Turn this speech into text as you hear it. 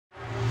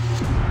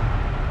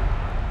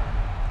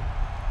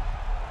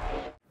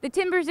The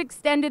Timbers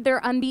extended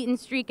their unbeaten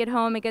streak at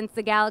home against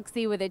the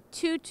Galaxy with a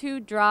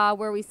 2-2 draw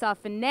where we saw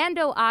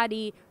Fanendo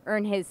Adi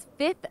earn his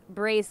 5th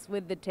brace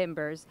with the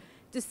Timbers.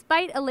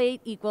 Despite a late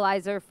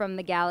equalizer from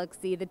the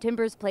Galaxy, the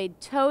Timbers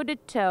played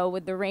toe-to-toe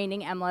with the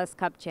reigning MLS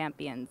Cup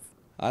champions.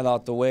 I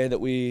thought the way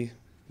that we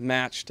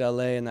matched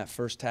LA in that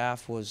first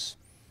half was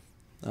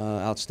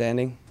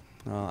outstanding.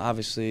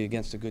 Obviously,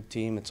 against a good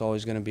team, it's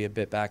always going to be a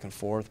bit back and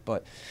forth,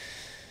 but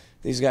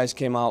these guys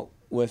came out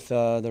with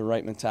the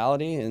right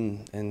mentality,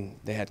 and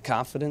they had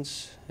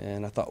confidence,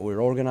 and I thought we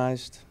were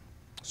organized,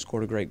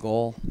 scored a great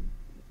goal,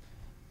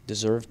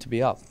 deserved to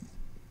be up.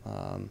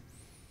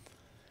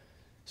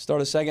 Start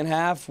of the second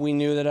half, we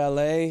knew that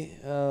LA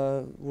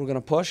were going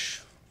to push,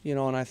 you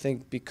know, and I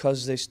think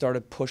because they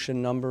started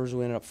pushing numbers,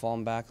 we ended up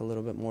falling back a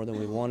little bit more than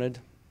we wanted.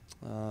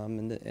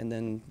 And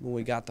then when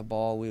we got the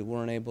ball, we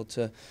weren't able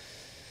to,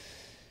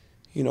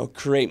 you know,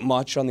 create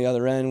much on the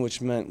other end,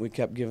 which meant we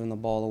kept giving the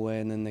ball away,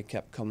 and then they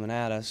kept coming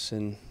at us,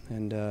 and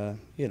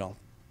you know,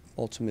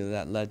 ultimately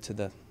that led to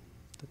the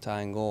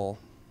tying goal.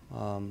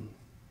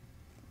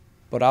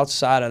 But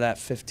outside of that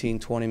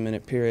 15-20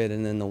 minute period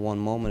and then the one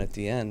moment at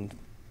the end,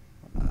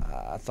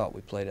 I thought we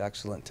played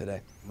excellent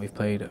today. We've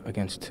played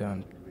against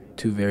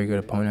two very good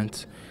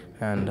opponents,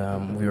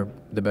 and we were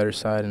the better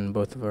side in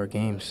both of our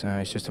games.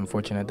 It's just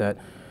unfortunate that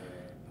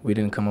we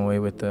didn't come away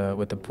with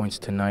the points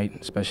tonight,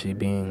 especially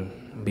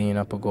being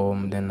up a goal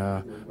and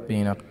then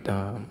being up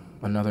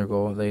another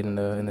goal late in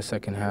the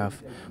second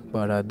half.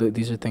 But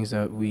these are things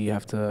that we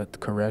have to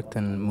correct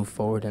and move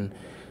forward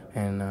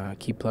and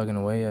keep plugging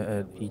away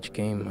at each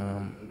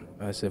game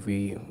as if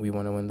we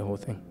want to win the whole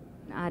thing.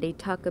 Adi,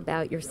 talk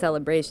about your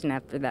celebration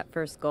after that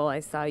first goal. I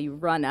saw you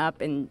run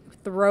up and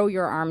throw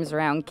your arms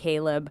around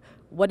Caleb.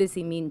 What does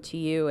he mean to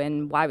you,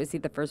 and why was he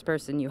the first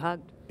person you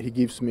hugged? He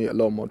gives me a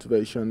lot of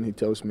motivation. He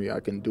tells me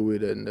I can do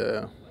it, and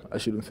I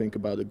shouldn't think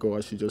about the goal.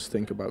 I should just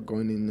think about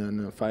going in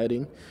and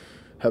fighting,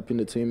 helping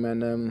the team,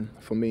 and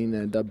for me,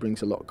 that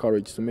brings a lot of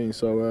courage to me.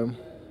 So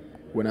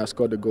when I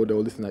scored the goal, the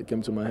only thing that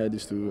came to my head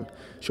is to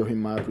show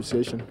him my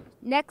appreciation.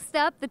 Next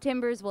up, the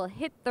Timbers will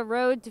hit the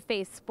road to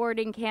face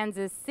Sporting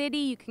Kansas City.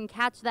 You can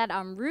catch that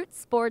on Root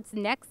Sports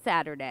next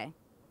Saturday.